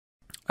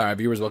Alright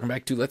viewers, welcome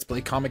back to Let's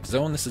Play Comix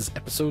Zone. This is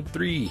episode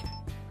 3.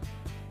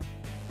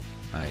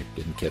 I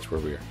didn't catch where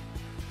we were.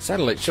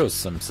 Satellite shows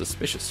some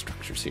suspicious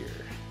structures here.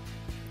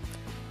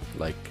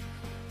 Like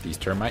these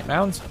termite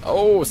mounds?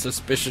 Oh,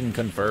 suspicion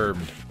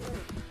confirmed.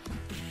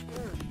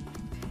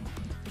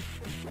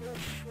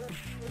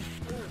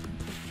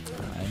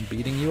 I'm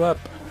beating you up.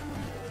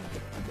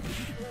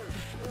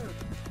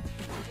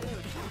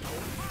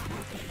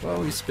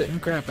 Whoa, he's spitting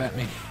crap at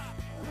me.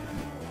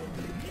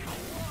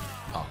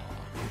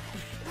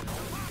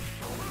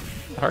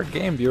 Hard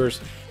game,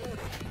 viewers.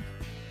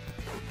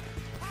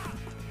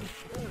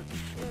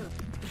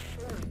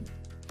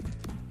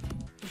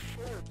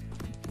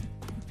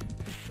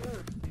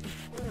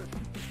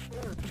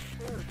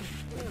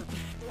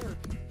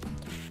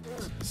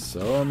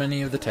 So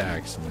many of the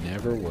tags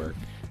never work.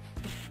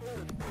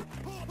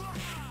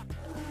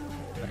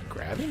 Did I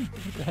grab him?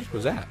 What the heck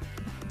was that?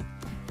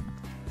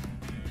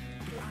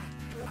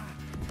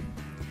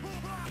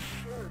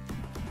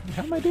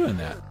 How am I doing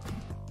that?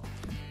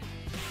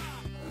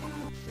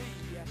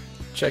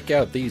 Check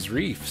out these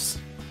reefs.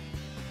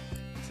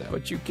 Is that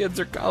what you kids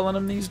are calling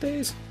them these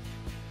days?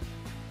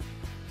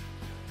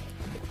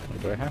 Or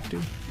do I have to?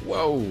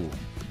 Whoa!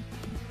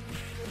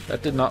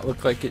 That did not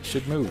look like it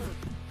should move.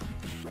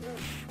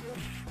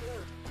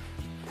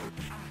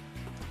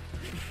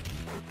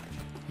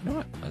 You know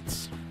what?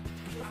 Let's...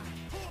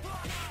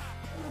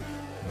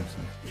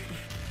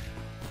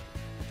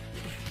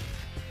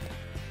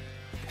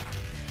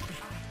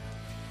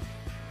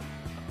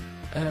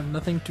 I have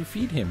nothing to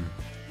feed him.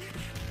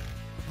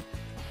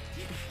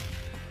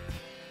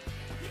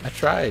 I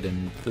tried,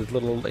 and the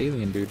little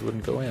alien dude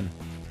wouldn't go in.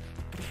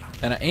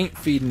 And I ain't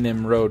feeding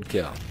him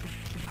roadkill.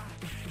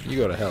 You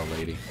go to hell,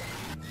 lady.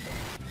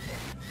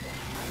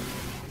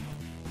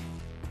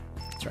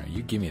 That's right,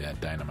 you give me that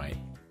dynamite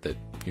that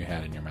you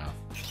had in your mouth.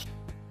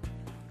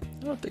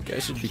 I don't think I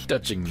should be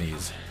touching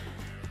these.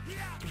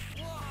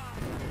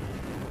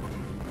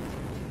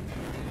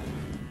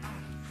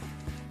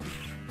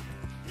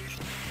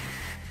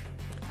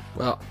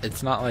 Well,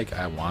 it's not like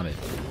I wanted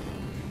to.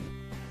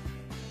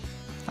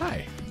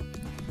 Hi.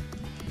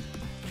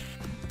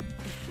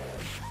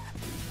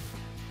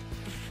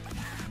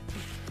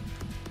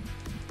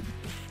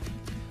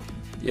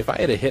 If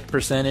I had a hit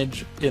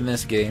percentage in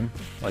this game,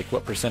 like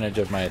what percentage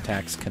of my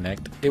attacks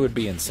connect, it would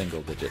be in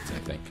single digits, I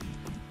think.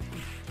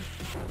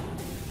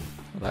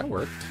 Well, that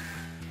worked.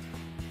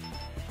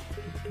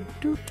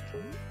 Doot.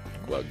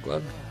 Glug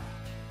glug.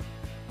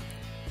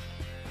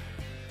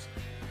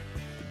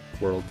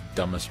 World's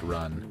dumbest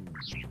run.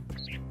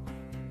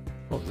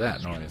 What was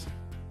that noise?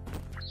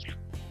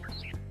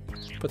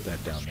 Put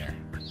that down there.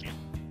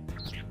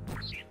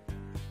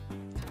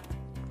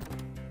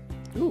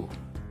 Ooh.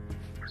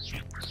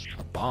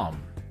 A bomb.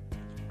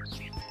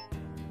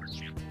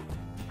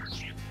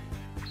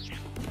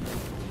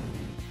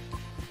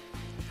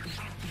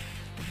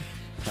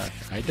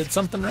 I did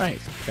something right,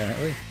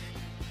 apparently.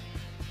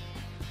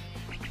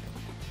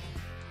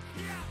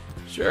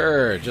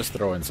 Sure, just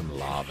throw in some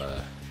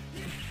lava.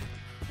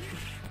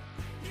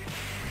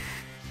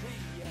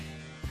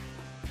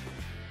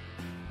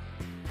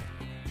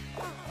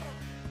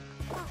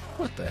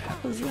 What the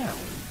hell is that?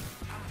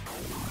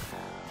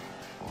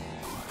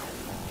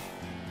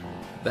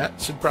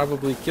 That should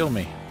probably kill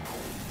me.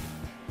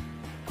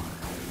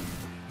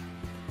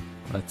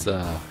 Let's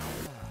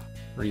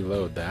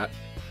reload that.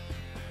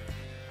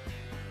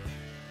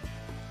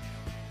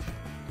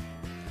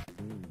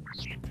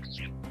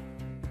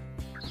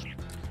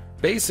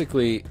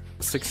 Basically,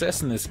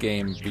 success in this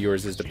game,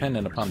 viewers, is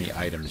dependent upon the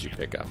items you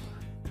pick up.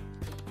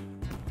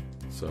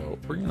 So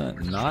we're gonna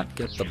not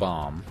get the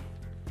bomb.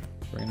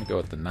 We're gonna go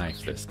with the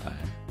knife this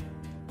time.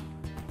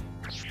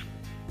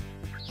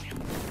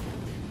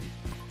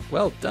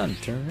 Well done,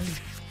 turn.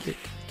 Kick,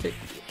 kick,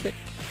 kick.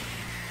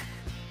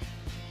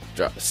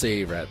 Drop a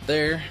save right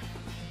there.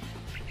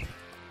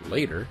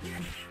 Later.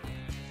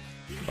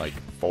 Like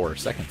 4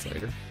 seconds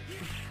later.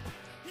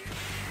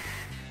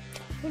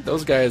 I think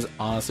those guys,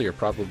 honestly, are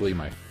probably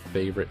my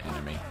favorite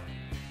enemy.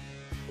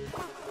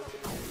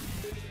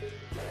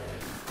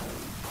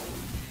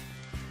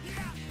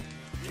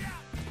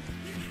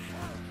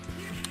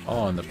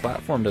 Oh, and the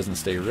platform doesn't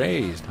stay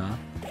raised, huh?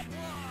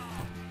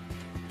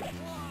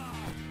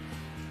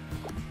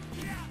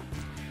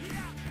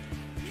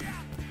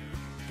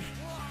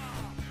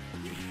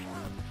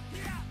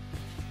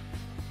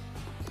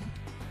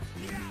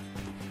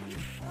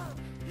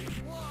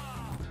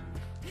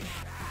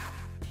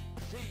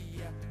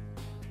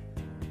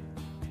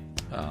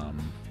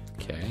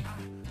 Okay.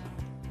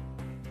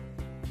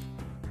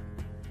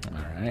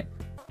 Alright.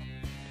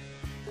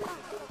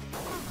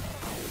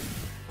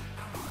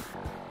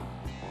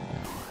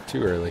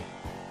 Too early.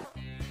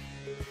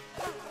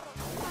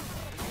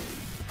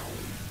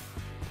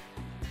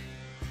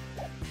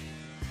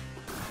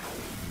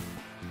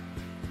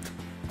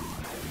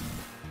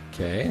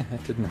 Okay,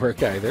 that didn't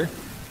work either.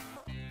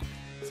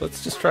 So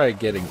let's just try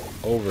getting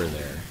over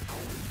there.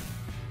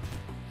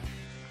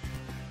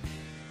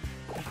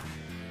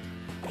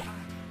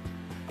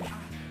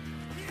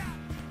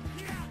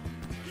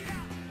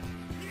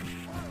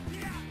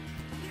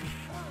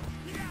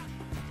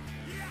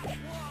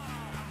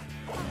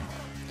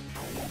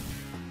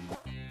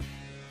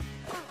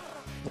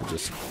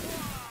 just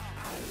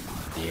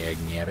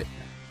dag-nabbit.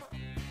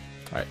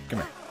 Alright, come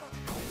here.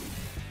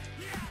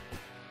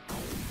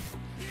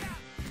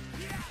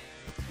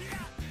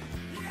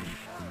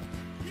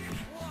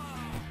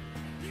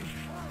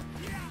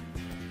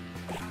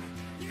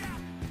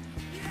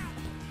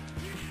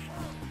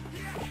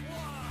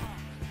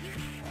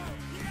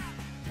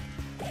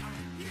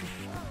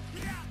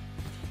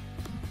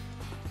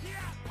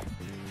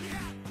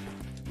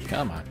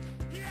 Come on.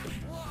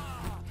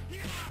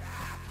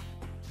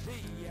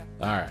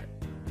 Alright.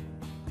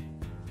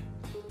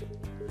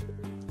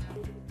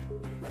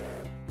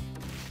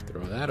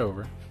 Throw that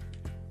over.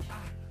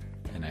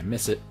 And I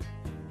miss it.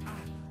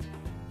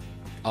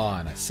 Oh,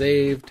 and I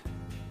saved.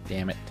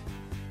 Damn it.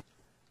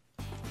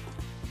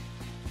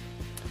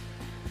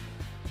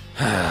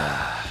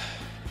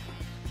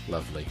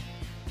 Lovely.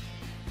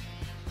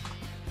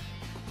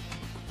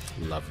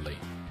 Lovely.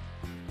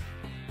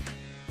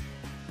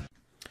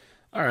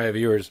 Alright,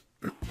 viewers.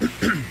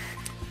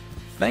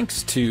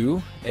 Thanks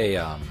to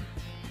a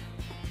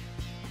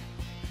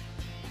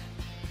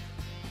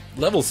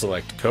level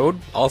select code,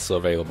 also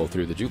available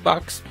through the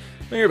jukebox,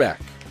 we're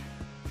back.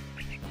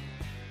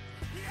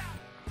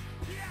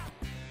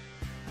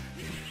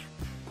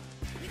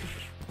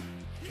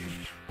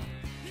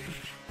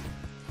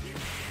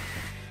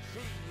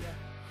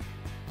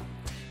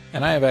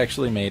 And I have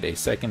actually made a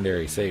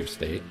secondary save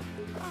state.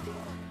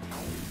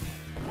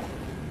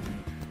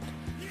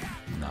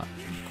 Not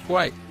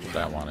quite what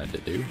I wanted to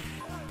do.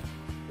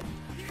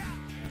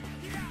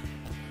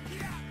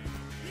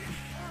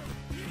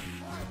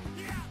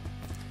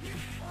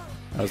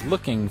 I was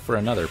looking for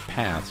another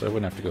path so I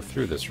wouldn't have to go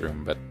through this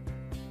room, but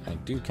I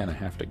do kind of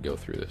have to go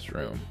through this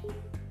room.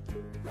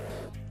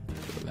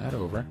 Throw that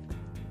over.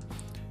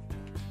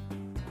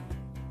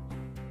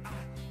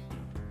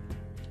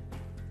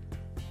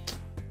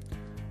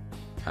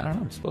 I don't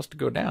know, I'm supposed to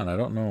go down. I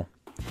don't know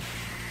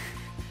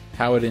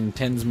how it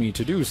intends me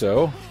to do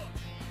so.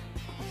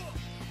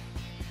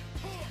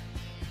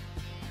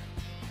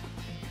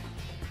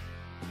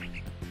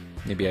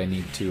 Maybe I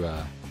need to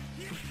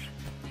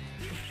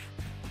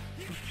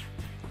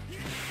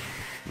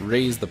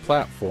raise the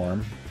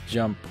platform,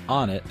 jump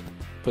on it,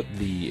 put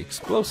the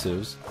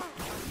explosives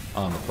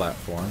on the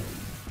platform,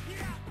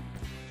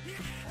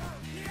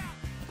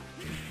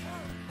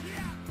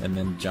 and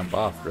then jump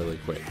off really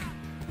quick.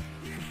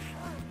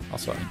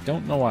 Also, I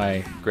don't know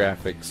why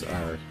graphics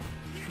are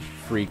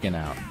freaking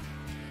out.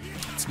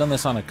 It's done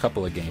this on a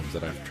couple of games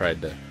that I've tried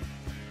to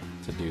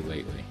do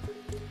lately.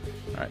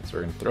 Alright, so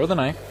we're going to throw the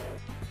knife,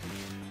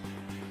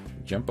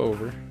 jump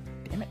over,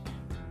 damn it,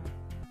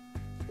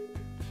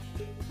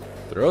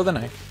 throw the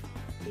knife,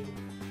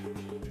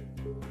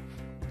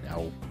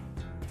 no,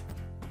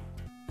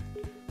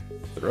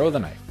 throw the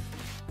knife,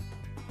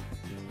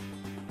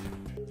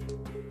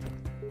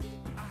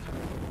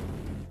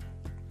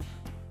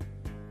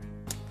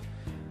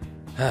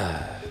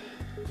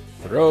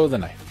 throw the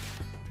knife.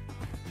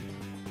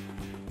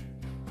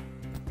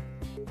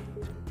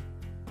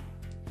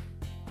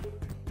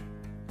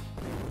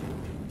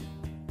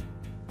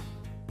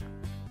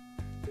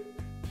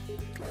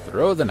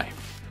 Throw the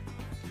knife.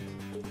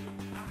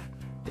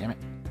 Damn it.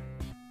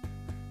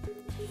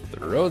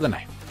 Throw the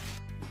knife.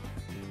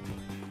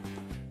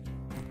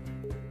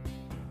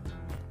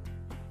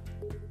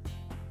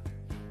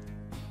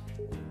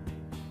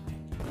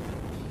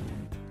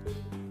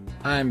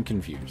 I'm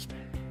confused.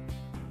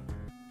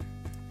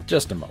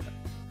 Just a moment.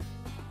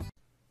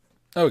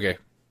 Okay.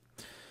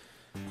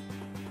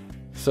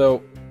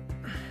 So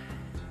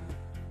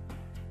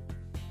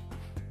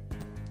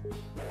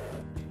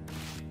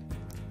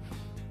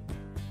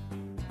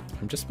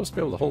I'm just supposed to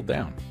be able to hold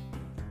down.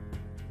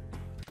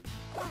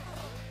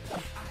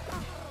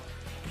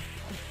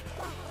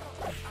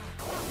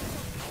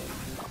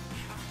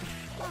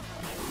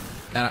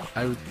 And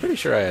I was pretty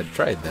sure I had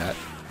tried that.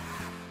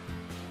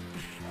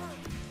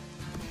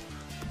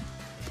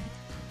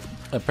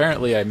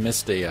 Apparently I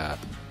missed a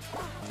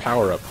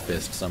power-up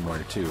fist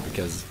somewhere too,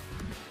 because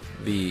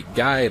the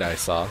guide I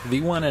saw,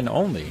 the one and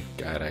only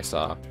guide I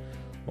saw,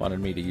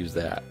 wanted me to use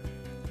that.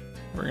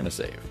 We're gonna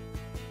save.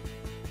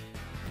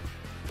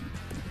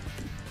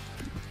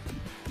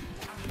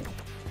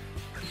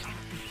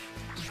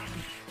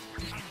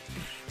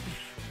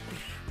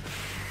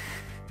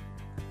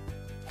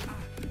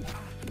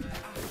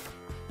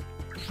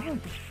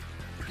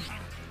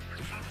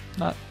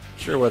 Not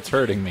sure what's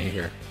hurting me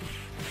here.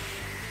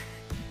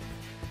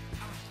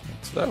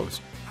 What's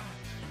those?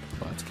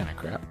 Well, that's kind of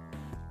crap.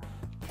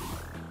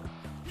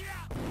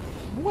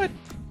 What?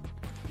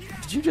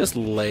 Did you just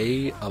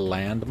lay a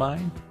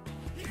landmine?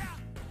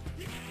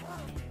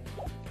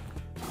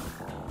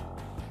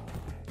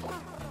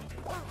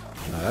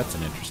 Now that's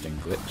an interesting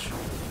glitch.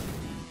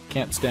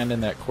 Can't stand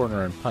in that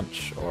corner and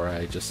punch, or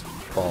I just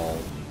fall.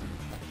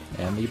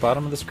 And the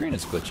bottom of the screen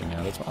is glitching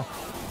out as well.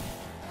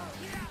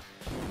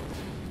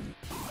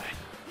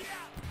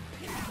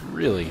 I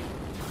really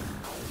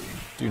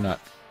do not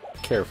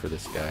care for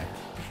this guy.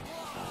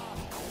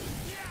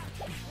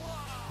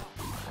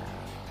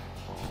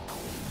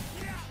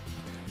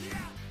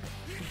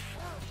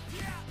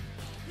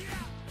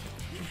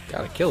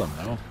 Gotta kill him,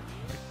 though.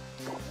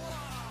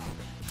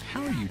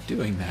 How are you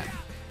doing that?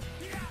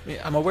 I mean,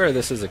 I'm aware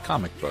this is a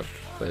comic book,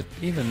 but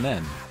even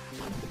then...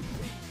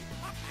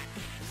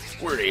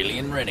 We're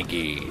alien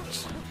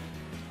renegades.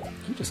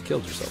 You just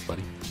killed yourself,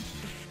 buddy.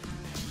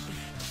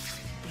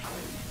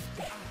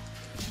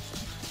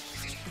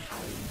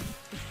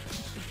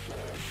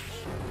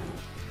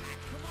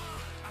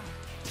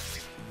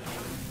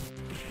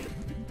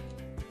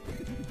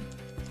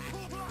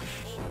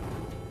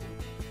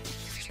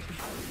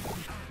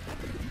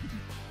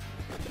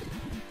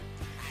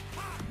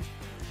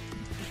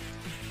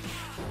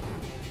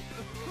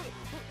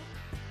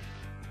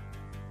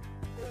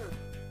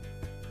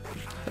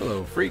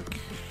 Hello,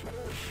 freak.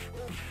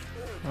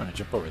 I want to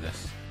jump over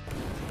this.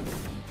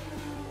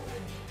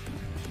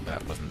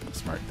 That wasn't the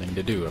smart thing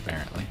to do,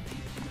 apparently.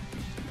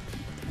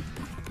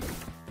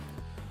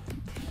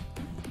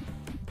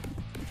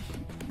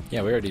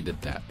 Yeah, we already did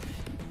that.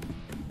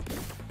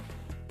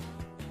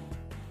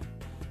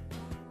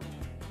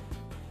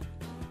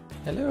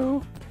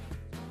 Hello?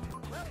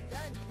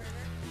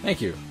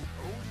 Thank you.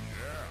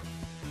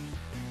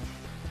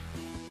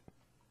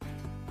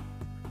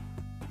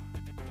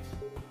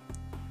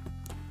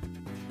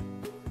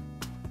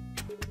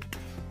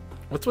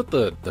 What's with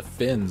the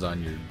fins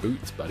on your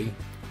boots, buddy?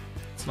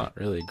 It's not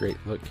really a great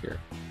look here.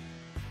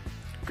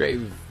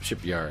 Grave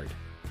shipyard.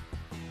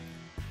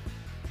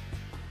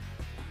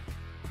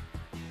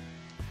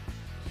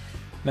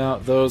 Now,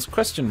 those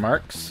question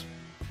marks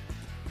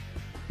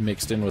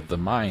mixed in with the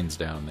mines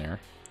down there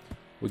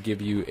would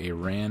give you a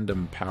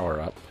random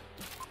power-up.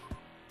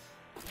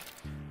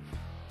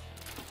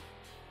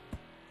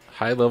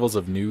 High levels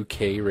of new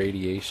K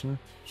radiation.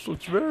 So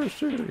it's very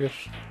serious.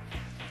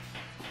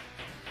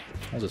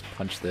 I'll just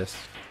punch this.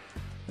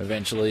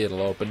 Eventually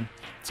it'll open.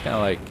 It's kind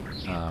of like,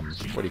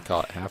 what do you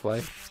call it,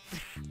 Half-Life?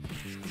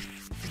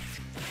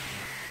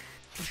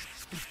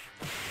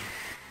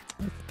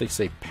 They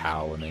say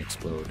pow when they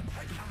explode.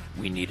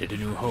 We needed a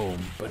new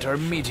home, but our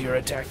meteor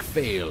attack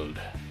failed.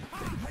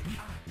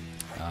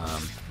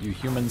 You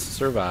humans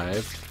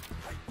survived,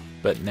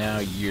 but now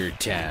your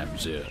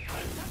time's up.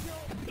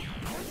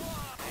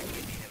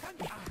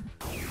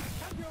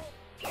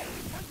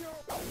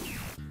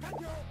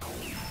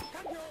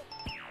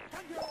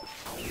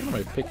 What am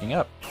I picking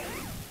up?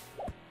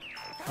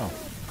 Oh.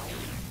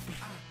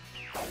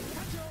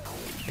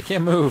 I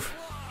can't move.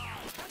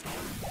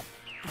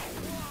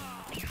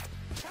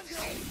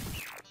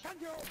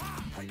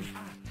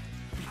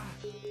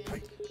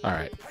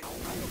 Alright.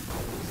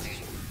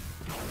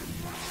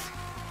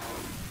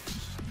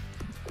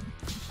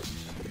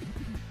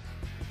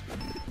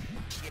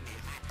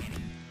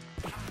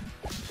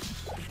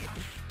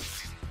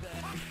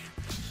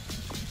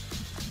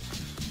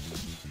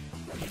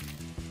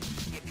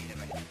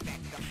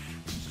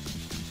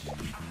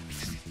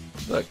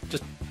 Look,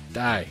 just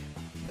die.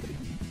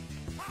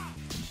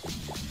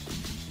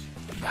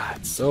 God,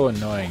 it's so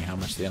annoying how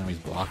much the enemies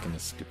block in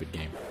this stupid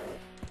game.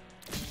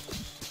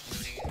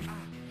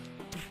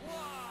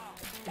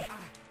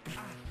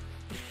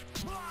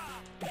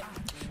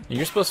 And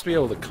you're supposed to be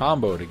able to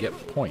combo to get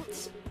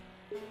points.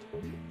 I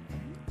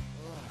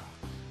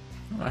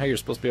don't know how you're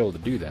supposed to be able to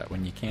do that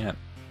when you can't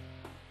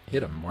hit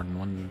them more than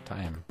one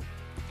time.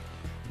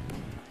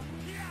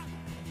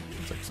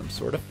 It's like some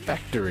sort of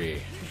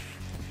factory.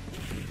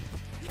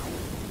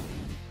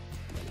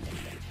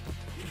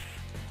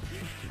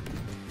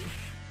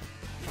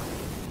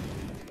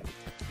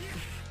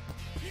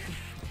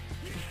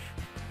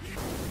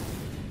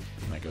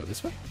 Can I go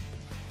this way?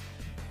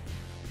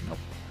 Nope.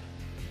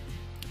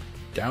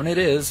 Down it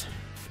is.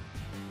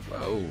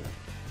 Whoa.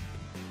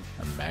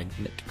 A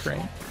magnet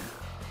crane?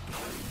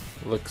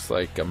 Looks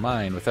like a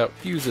mine without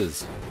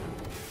fuses.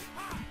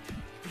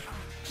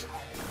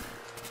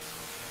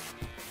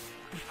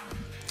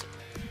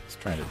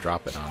 Just trying to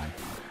drop it on him.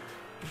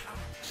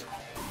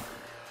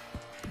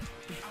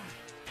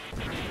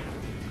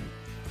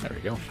 There we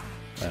go.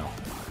 Well,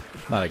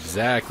 not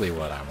exactly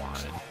what I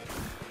wanted.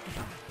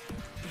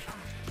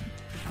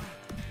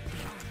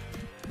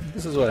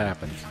 This is what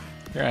happens.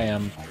 Here I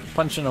am,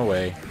 punching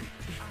away.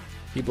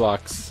 He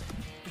blocks.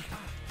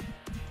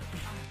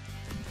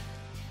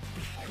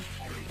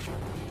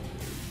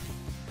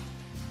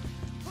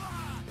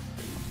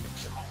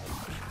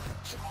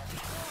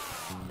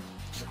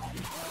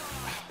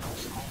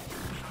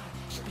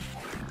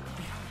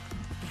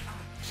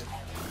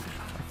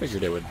 I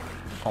figured it would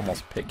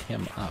almost pick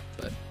him up,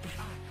 but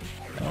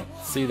I don't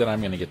see that I'm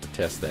going to get to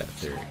test that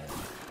theory.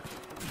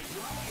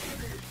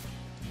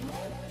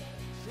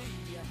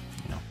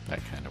 That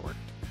kind of worked.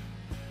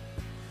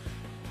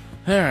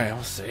 Alright,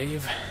 I'll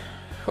save.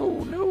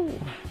 Oh no!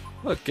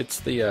 Look, it's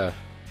the,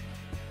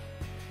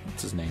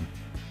 what's his name?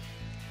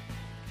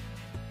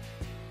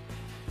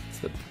 It's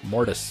the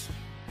Mortis.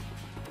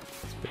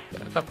 Let's pick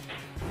that up.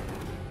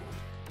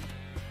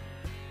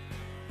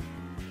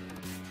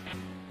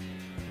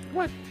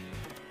 What?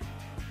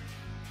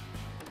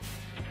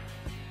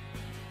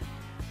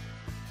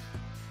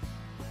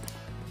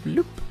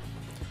 Bloop.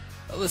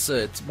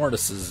 Alyssa, it's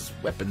Mortis's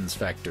weapons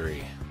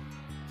factory.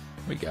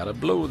 We gotta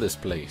blow this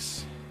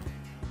place.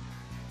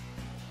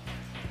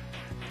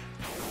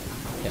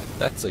 Yeah,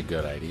 that's a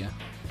good idea.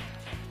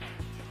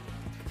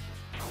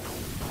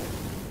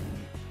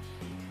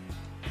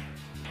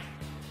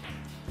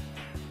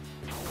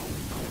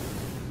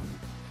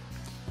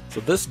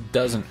 So this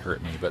doesn't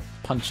hurt me, but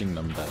punching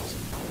them does.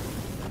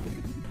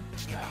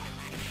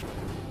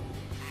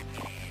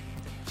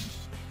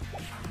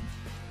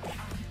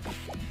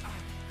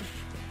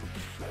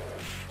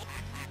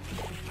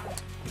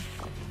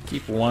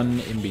 Keep one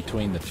in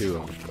between the two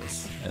of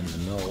us, and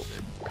then they'll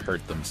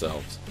hurt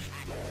themselves.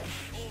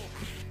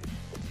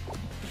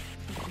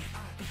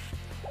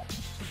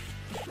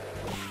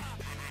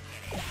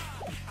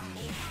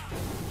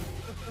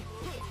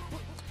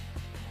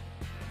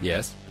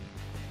 Yes?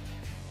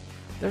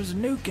 There's a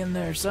nuke in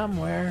there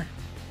somewhere.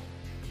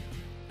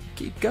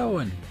 Keep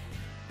going.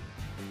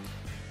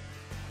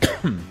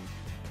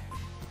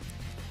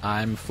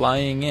 I'm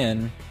flying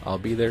in. I'll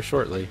be there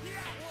shortly.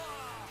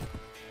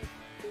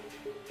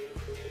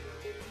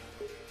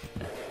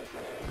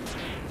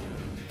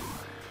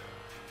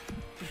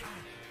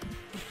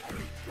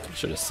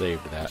 Should have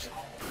saved that.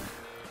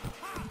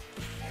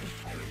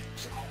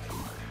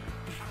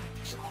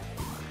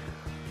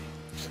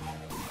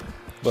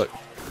 Look,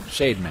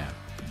 Shade Man.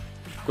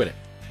 Quit it.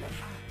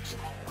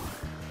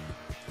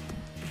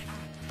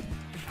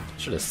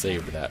 Should have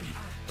saved that.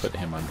 Put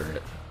him under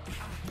it.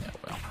 Yeah,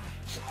 well.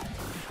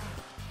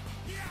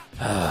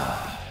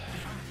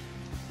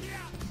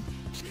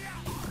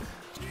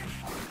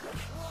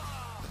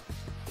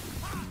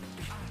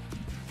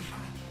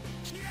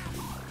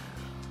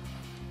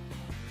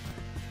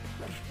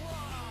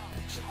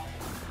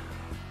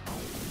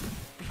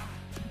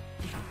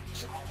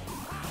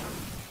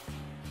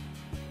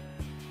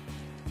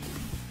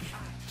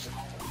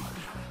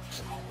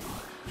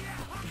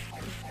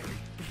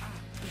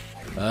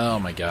 Oh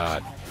my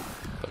god.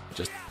 Look,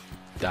 just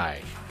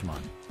die. Come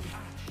on.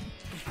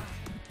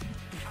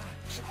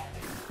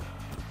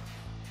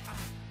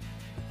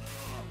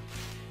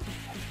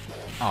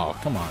 Oh,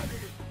 come on.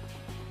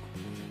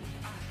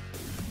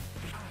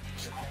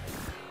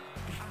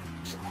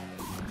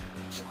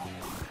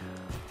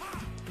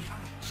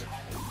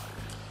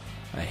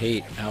 I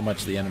hate how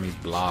much the enemies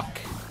block.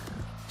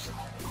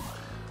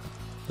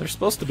 There's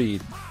supposed to be,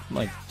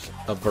 like,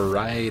 a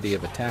variety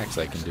of attacks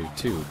I can do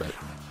too, but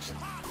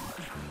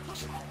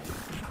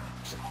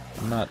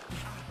I'm not...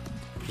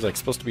 There's like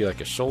supposed to be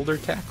like a shoulder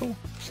tackle?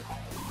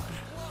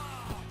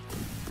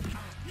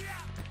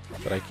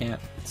 But I can't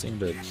seem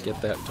to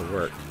get that to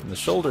work. And the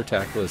shoulder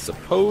tackle is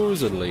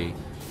supposedly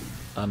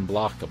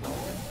unblockable.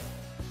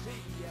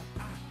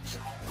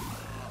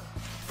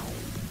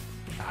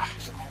 Ah.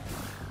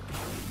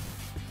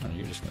 Oh,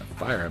 you're just gonna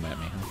fire him at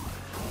me, huh?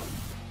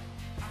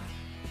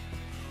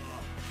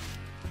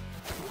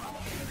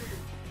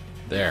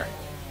 There.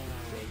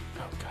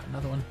 Oh, got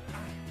another one.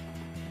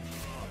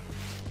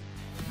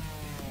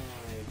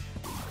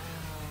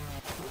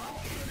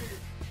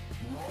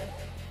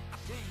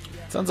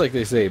 Sounds like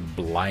they say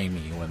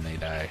blimey when they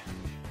die.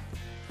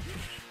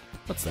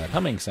 What's that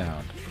humming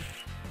sound?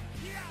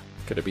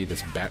 Could it be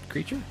this bat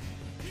creature?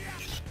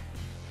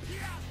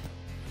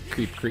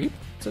 Creep creep,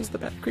 says the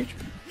bat creature.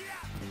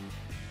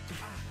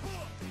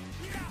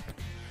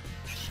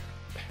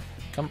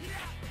 Come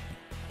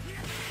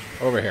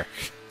over here.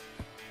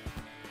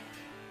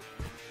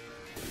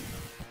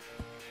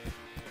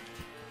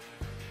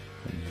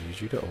 I need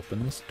you to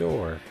open this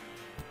door.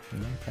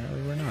 No,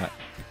 apparently we're not.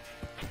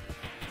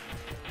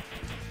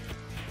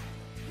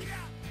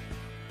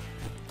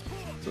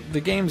 So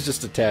the game's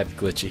just a tad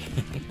glitchy.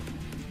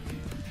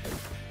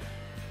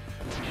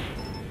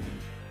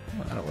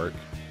 Well, that'll work.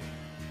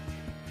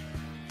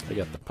 I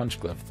got the punch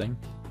glove thing.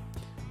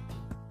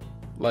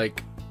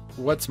 Like,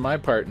 what's my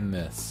part in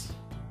this?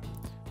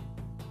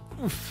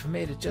 Oof,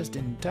 made it just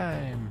in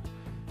time.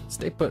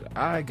 Stay put,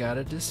 I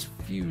gotta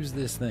disfuse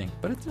this thing.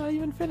 But it's not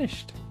even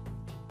finished.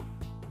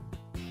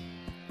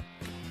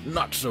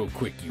 Not so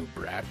quick, you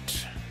brat.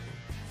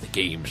 The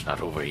game's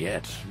not over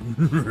yet.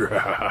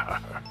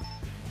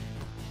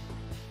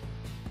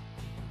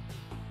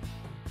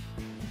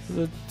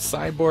 The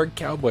cyborg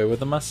cowboy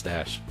with a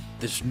mustache.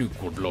 This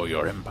nuke will blow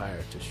your empire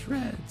to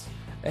shreds,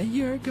 and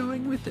you're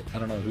going with it. I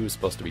don't know who's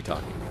supposed to be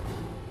talking.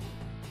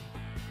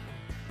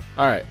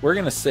 Alright, we're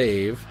gonna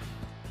save.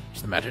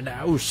 What's the matter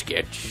now,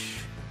 sketch?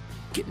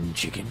 Kitten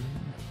chicken.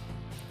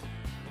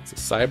 It's a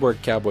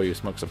cyborg cowboy who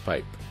smokes a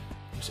pipe.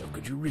 So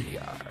good you really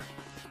are.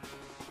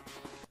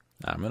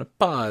 Now I'm gonna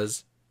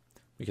pause,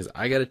 because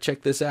I gotta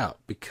check this out,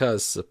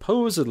 because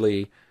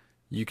supposedly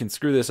you can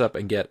screw this up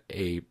and get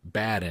a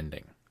bad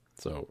ending.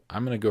 So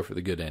I'm going to go for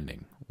the good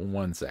ending.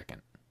 1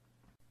 second.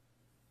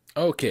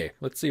 Okay,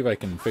 let's see if I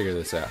can figure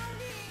this out.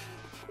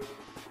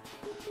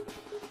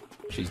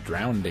 She's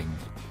drowning.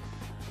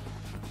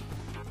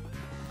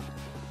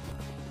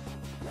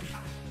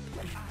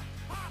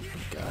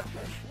 God.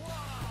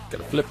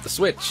 Gotta flip the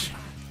switch.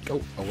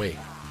 Go away.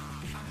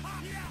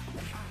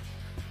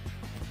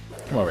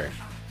 Come over here.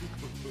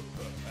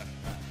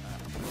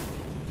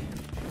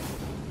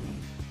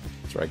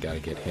 That's where I gotta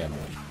get him.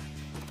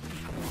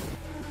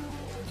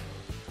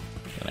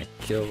 Then I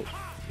kill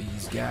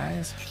these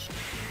guys.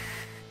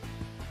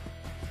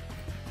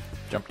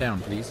 Jump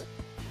down, please.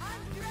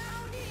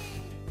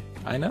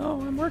 I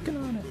know, I'm working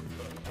on it.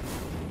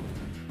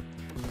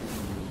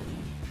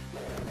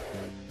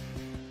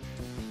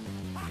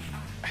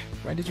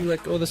 Why did you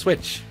let go of the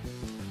switch?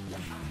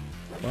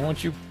 Why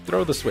won't you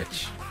throw the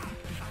switch?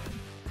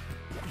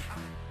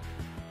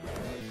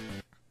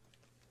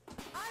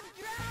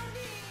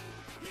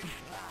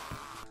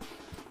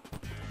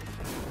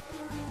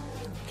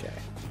 Okay.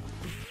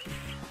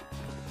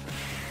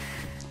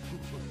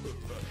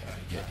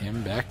 Get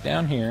him back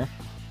down here.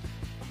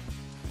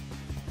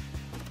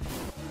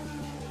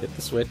 Hit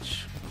the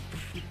switch.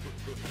 Get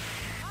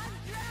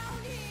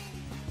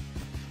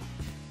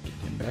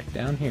him back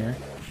down here.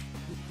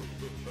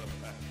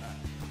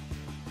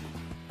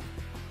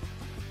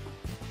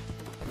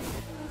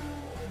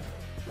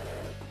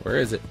 Where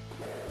is it?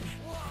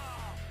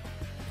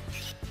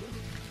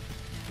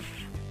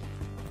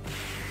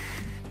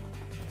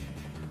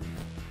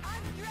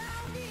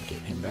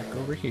 Get him back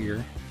over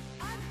here.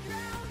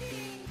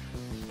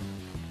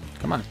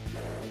 Come on.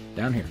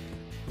 Down here.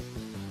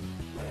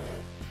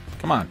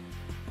 Come on.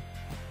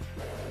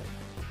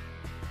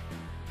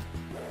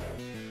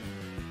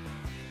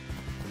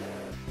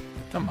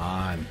 Come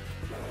on.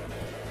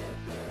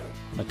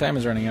 My time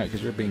is running out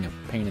because you're being a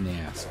pain in the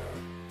ass.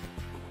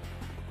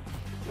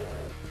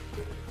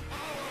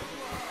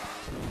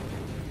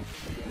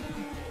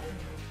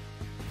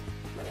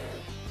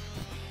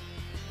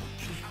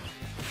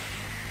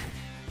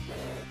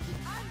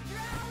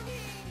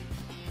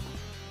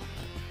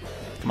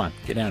 Come on,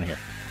 get down here.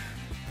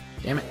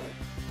 Damn it.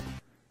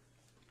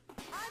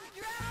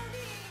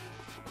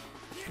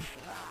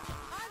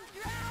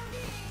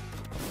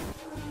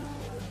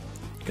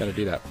 Gotta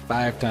do that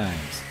 5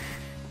 times.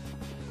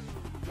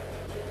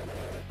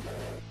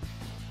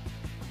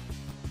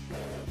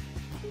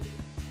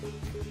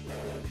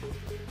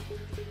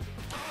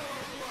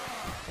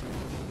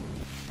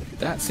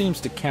 That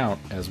seems to count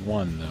as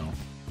 1, though.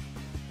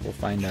 We'll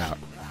find out.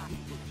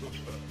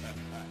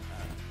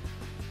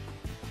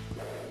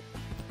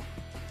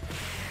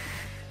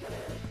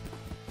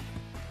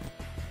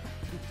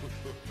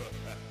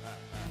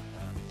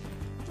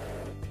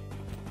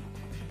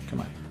 Come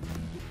on.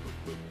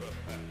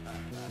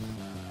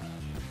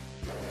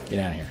 Get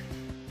out of here.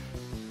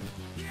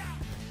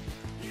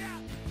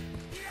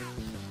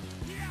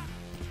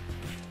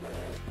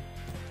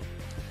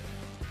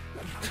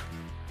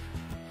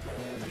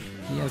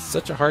 He has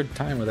such a hard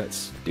time with that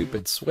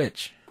stupid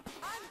switch.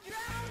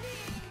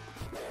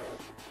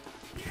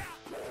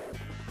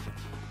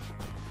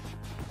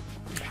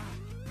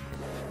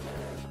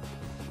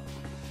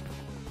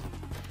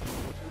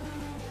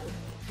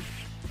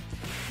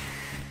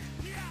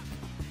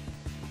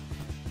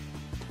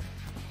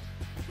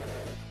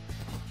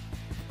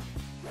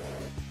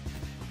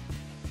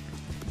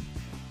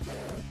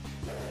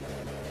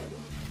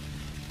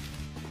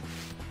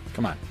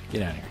 Come on,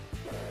 get out of here.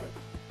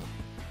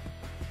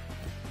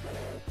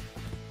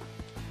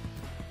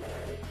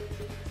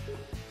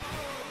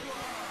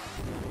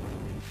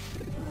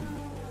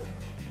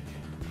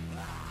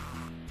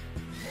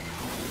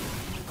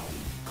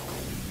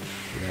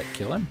 Did that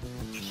kill him?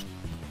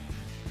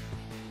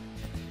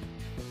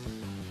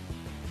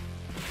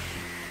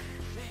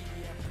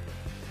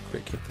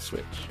 Quick, hit the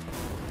switch.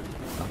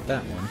 Not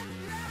that one.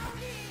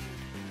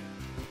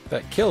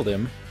 That killed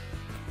him.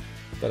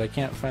 But I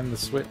can't find the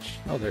switch.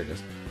 Oh, there it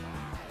is.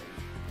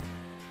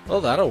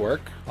 Well, that'll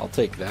work. I'll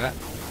take that.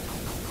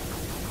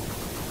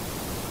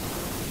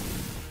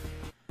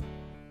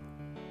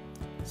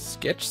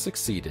 Sketch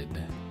succeeded.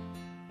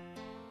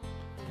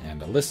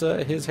 And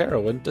Alyssa, his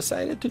heroine,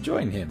 decided to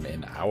join him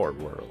in our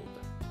world.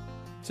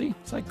 See?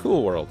 It's like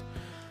Cool World.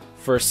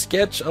 For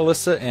Sketch,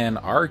 Alyssa, and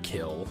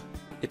Arkill,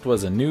 it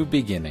was a new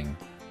beginning.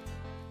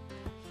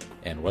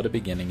 And what a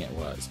beginning it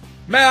was.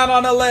 Man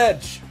on a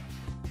ledge!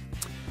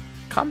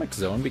 Comix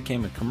Zone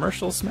became a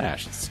commercial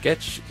smash.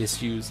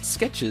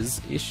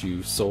 Sketch's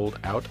issue sold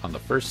out on the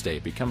first day,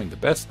 becoming the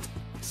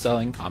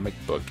best-selling comic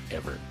book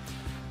ever.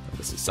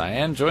 This is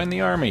Cyan, joined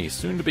the army,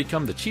 soon to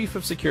become the chief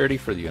of security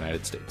for the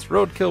United States.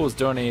 Roadkill was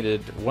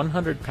donated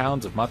 100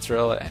 pounds of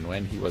mozzarella, and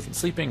when he wasn't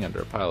sleeping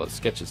under a pile of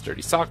Sketch's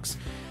dirty socks,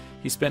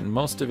 he spent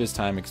most of his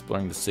time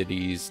exploring the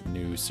city's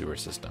new sewer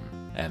system.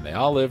 And they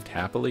all lived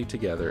happily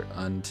together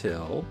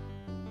until...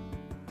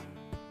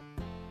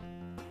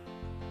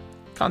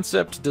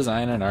 Concept,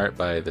 design, and art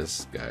by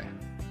this guy.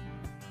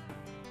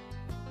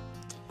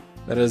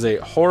 That is a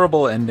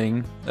horrible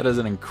ending. That is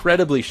an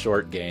incredibly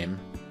short game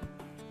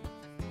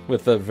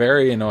with a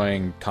very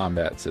annoying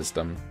combat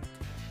system.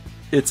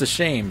 It's a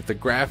shame. The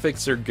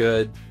graphics are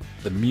good.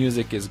 The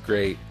music is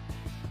great.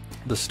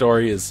 The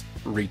story is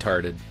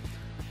retarded,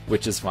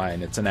 which is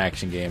fine. It's an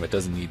action game. It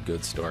doesn't need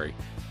good story.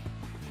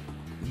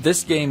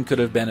 This game could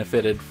have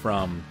benefited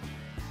from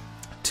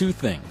 2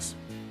 things.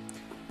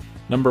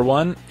 Number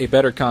 1, a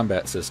better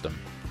combat system.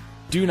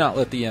 Do not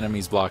let the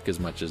enemies block as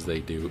much as they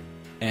do.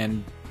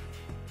 And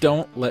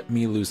don't let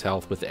me lose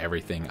health with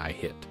everything I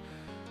hit.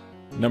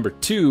 Number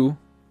 2,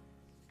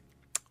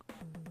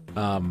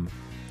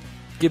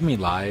 give me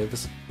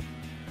lives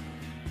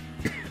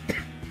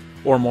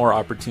or more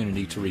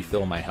opportunity to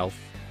refill my health.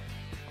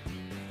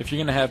 If you're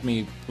going to have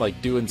me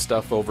like doing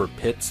stuff over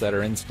pits that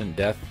are instant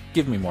death,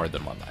 give me more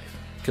than 1 life.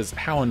 Because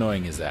how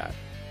annoying is that?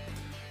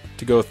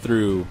 To go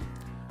through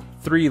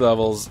 3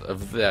 levels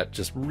of that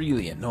just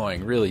really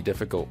annoying, really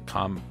difficult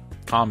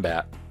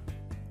combat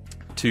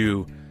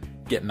to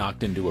get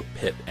knocked into a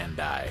pit and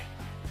die.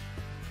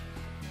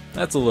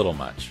 That's a little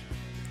much.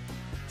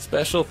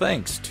 Special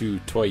thanks to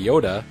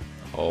Toyota.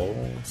 Oh,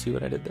 see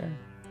what I did there?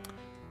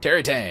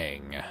 Terry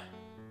Tang,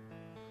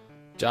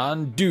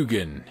 John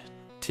Dugan,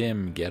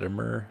 Tim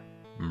Gedimer,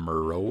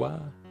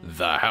 Muroa,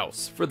 The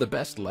House for the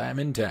best lamb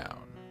in town.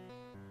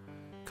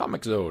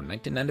 Comixzone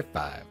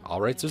 1995. All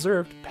rights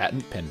reserved.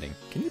 Patent pending.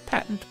 Can you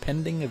patent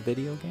pending a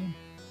video game?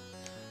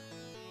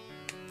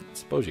 I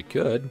suppose you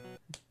could.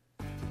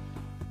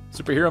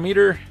 Superhero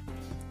meter.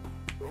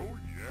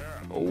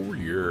 Oh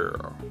yeah.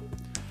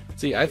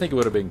 See, I think it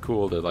would have been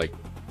cool to like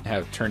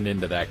have turned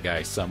into that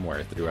guy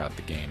somewhere throughout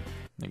the game.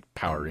 Like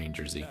Power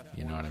Rangers-y,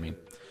 you know what I mean?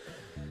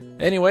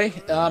 Anyway,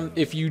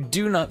 if you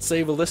do not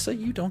save Alyssa,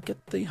 you don't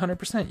get the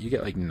 100%. You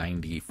get like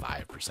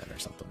 95% or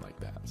something like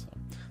that. So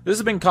this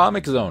has been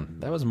Comixzone.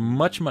 That was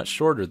much, much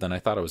shorter than I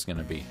thought it was going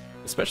to be.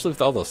 Especially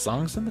with all those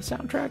songs in the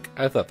soundtrack.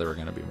 I thought there were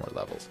going to be more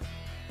levels.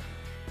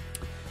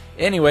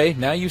 Anyway,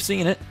 now you've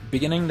seen it,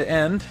 beginning to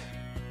end.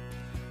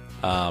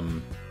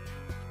 1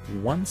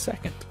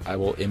 second. I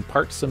will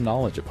impart some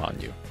knowledge upon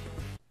you.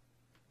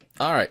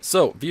 Alright,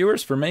 so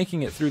viewers, for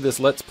making it through this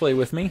Let's Play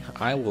with me,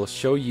 I will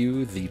show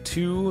you the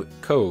 2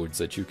 codes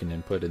that you can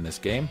input in this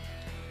game.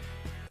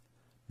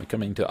 By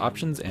coming to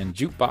Options and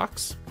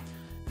Jukebox.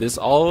 This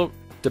all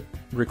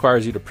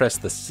requires you to press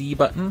the C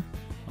button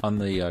on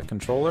the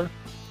controller.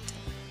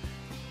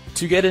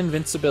 To get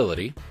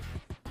invincibility,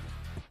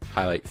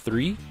 highlight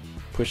 3,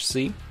 push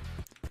C,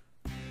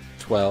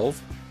 12,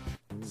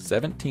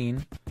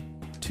 17,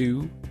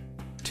 2,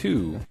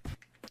 2,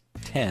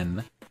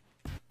 10,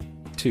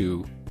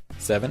 2,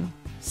 7,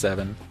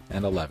 7,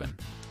 and 11.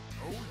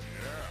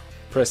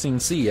 Pressing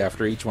C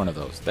after each one of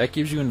those. That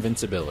gives you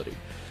invincibility.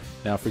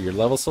 Now for your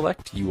level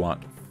select, you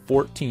want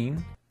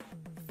 14,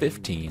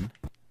 15,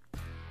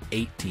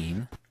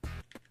 18,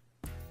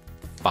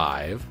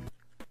 5,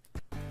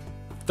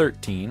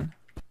 13,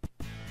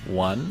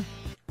 1,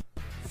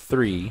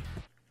 3,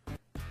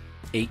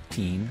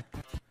 18,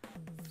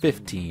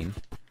 15,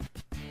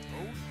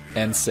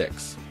 and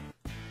 6.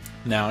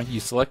 Now you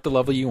select the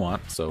level you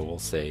want, so we'll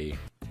say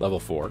level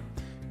 4.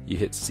 You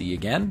hit C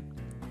again,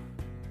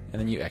 and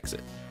then you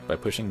exit by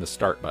pushing the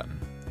start button.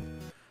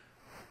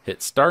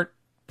 Hit start.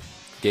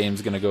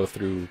 Game's going to go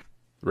through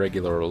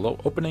regular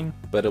opening,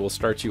 but it will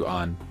start you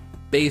on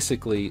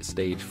basically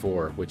stage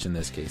 4, which in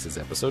this case is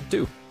episode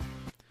 2.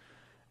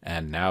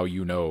 And now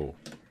you know.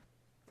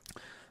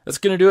 That's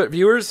going to do it,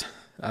 viewers.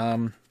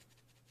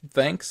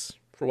 Thanks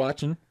for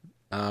watching.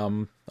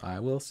 I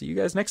will see you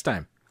guys next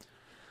time.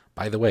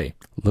 By the way,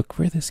 look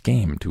for this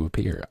game to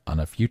appear on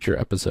a future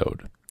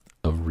episode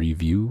of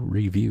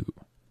Review.